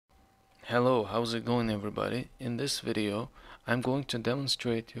Hello, how's it going everybody? In this video I'm going to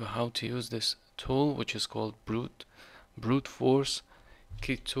demonstrate you how to use this tool which is called brute force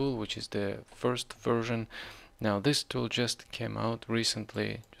kit tool, which is the first version. Now this tool just came out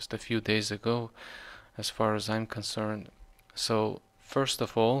recently, just a few days ago as far as I'm concerned. So first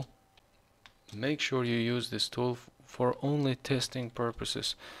of all, make sure you use this tool for only testing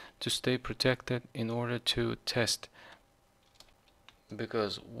purposes, to stay protected in order to test,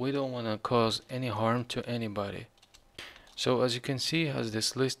 because we don't want to cause any harm to anybody. So as you can see, as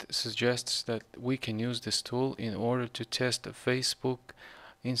this list suggests, that we can use this tool in order to test Facebook,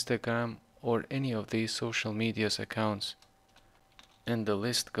 Instagram, or any of these social media's accounts, and the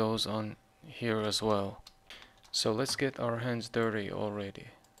list goes on here as well. So let's get our hands dirty already.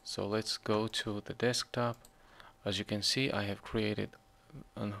 So let's go to the desktop. As you can see, I have created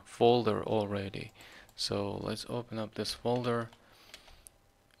a folder already. So let's open up this folder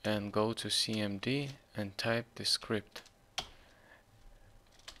and go to CMD and type the script,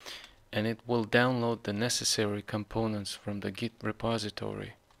 and it will download the necessary components from the Git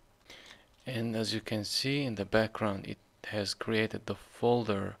repository. And as you can see in the background, it has created the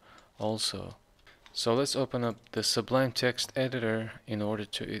folder also. So let's open up the Sublime Text Editor in order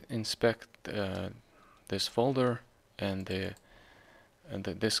to inspect this folder and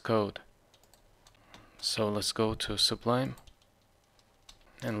this code. So let's go to Sublime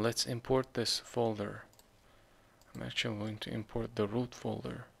and let's import this folder. I'm actually going to import the root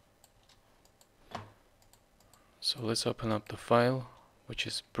folder. So let's open up the file, which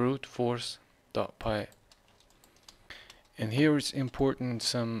is bruteforce.py, and here it's important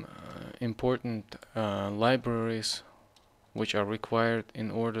some important libraries which are required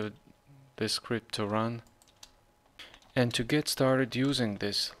in order this script to run. And to get started using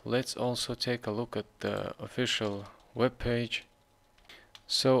this, let's also take a look at the official web page.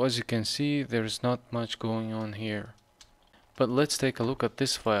 So as you can see, there's not much going on here, but let's take a look at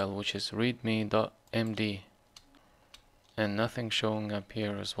this file, which is readme.md, and nothing showing up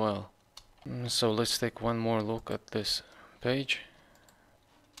here as well. So let's take one more look at this page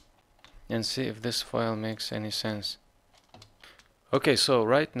and see if this file makes any sense. Okay, so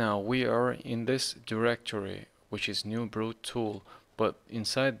right now we are in this directory, which is new brute tool, but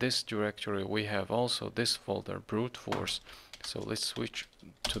inside this directory we have also this folder, brute force. So let's switch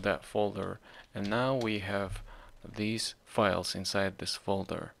to that folder, and now we have these files inside this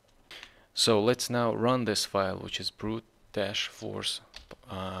folder. So let's now run this file, which is brute-force.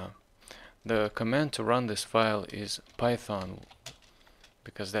 The command to run this file is Python,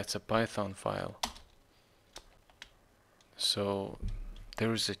 because that's a Python file. So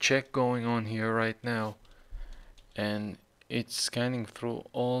there is a check going on here right now, and it's scanning through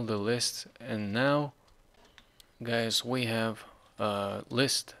all the lists, and now guys, we have a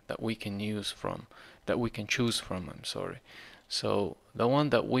list that we can choose from. I'm sorry. So the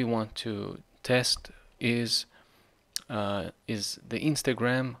one that we want to test is the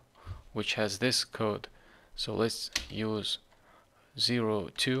Instagram, which has this code. So let's use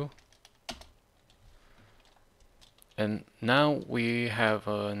 02, and now we have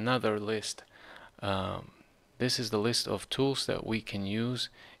another list. This is the list of tools that we can use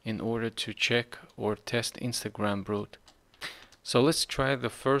in order to check or test Instagram brute. So let's try the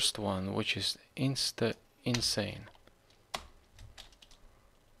first one, which is Insane.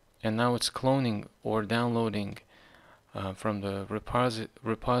 And now it's cloning or downloading from the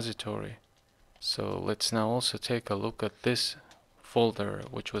repository. So let's now also take a look at this folder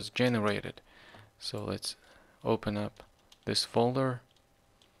which was generated. So let's open up this folder.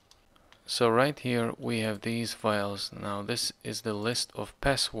 So right here we have these files. Now this is the list of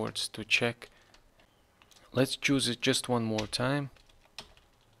passwords to check. Let's choose it just one more time.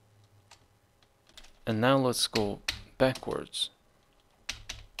 And now let's go backwards.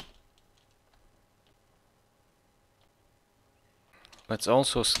 Let's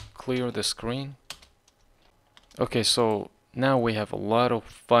also clear the screen. Okay, so now we have a lot of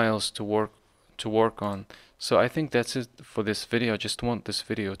files to work on. So I think that's it for this video. I just want this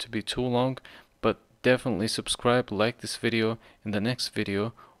video to be too long, but definitely subscribe, like this video. In the next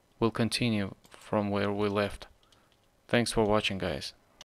video we'll continue from where we left. Thanks for watching, guys.